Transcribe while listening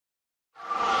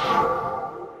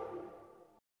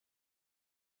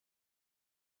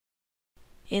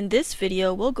In this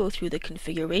video, we'll go through the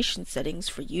configuration settings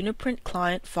for UniPrint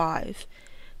Client 5.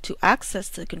 To access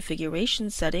the configuration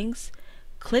settings,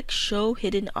 click Show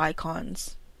Hidden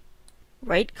Icons.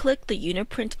 Right-click the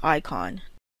UniPrint icon,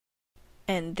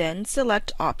 and then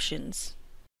select Options.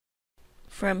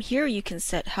 From here, you can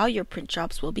set how your print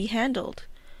jobs will be handled.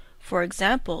 For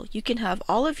example, you can have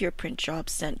all of your print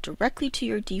jobs sent directly to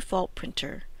your default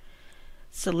printer.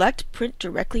 Select Print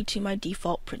directly to my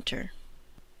default printer.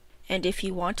 And if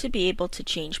you want to be able to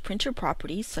change printer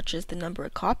properties such as the number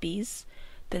of copies,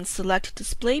 then select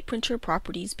Display Printer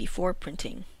Properties before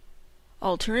printing.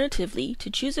 Alternatively, to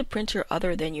choose a printer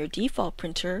other than your default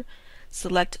printer,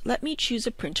 select Let me choose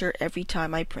a printer every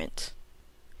time I print.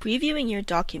 Previewing your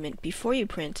document before you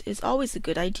print is always a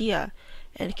good idea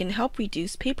and can help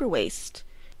reduce paper waste.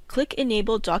 Click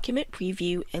Enable Document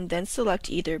Preview and then select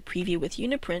either Preview with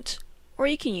UniPrint, or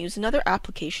you can use another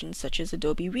application such as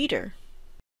Adobe Reader.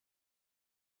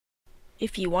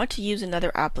 If you want to use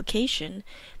another application,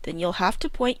 then you'll have to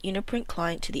point UniPrint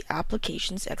Client to the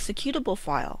application's executable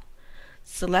file.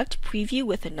 Select Preview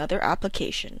with another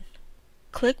application.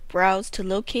 Click Browse to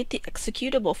locate the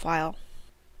executable file.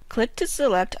 Click to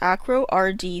select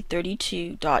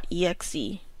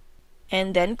acrord32.exe,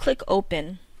 and then click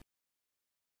Open.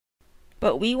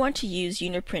 But we want to use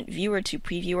UniPrint Viewer to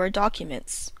preview our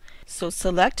documents, so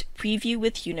select Preview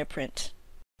with UniPrint.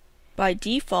 By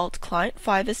default, Client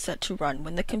 5 is set to run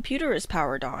when the computer is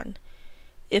powered on.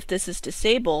 If this is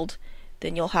disabled,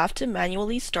 then you'll have to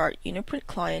manually start UniPrint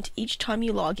Client each time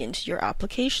you log into your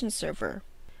application server.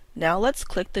 Now let's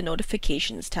click the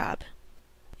Notifications tab.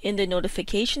 In the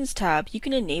Notifications tab, you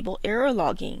can enable error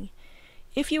logging.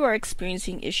 If you are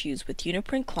experiencing issues with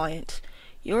UniPrint Client,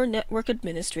 your network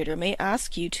administrator may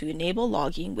ask you to enable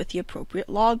logging with the appropriate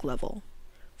log level.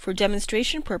 For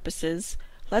demonstration purposes,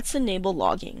 let's enable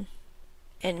logging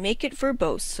and make it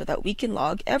verbose so that we can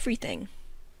log everything.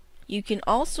 You can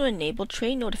also enable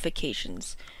tray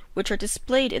notifications, which are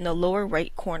displayed in the lower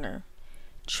right corner.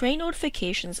 Tray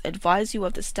notifications advise you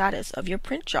of the status of your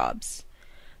print jobs.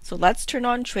 So let's turn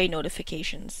on tray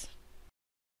notifications.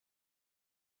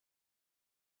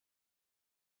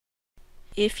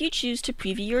 If you choose to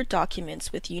preview your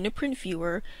documents with UniPrint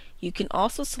Viewer, you can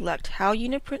also select how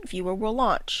UniPrint Viewer will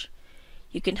launch.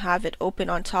 You can have it open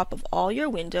on top of all your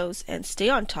windows and stay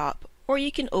on top, or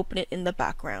you can open it in the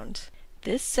background.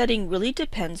 This setting really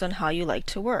depends on how you like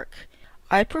to work.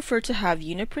 I prefer to have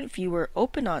UniPrint Viewer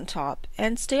open on top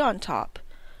and stay on top.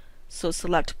 So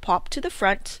select Pop to the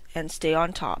front and stay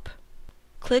on top.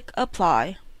 Click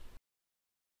Apply.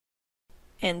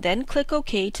 And then click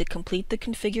OK to complete the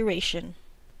configuration.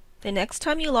 The next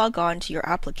time you log on to your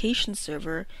application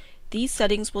server, these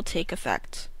settings will take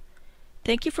effect.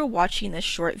 Thank you for watching this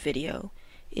short video.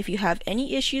 If you have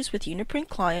any issues with UniPrint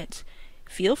Client,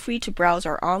 feel free to browse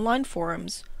our online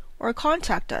forums or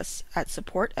contact us at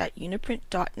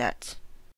support@uniprint.net.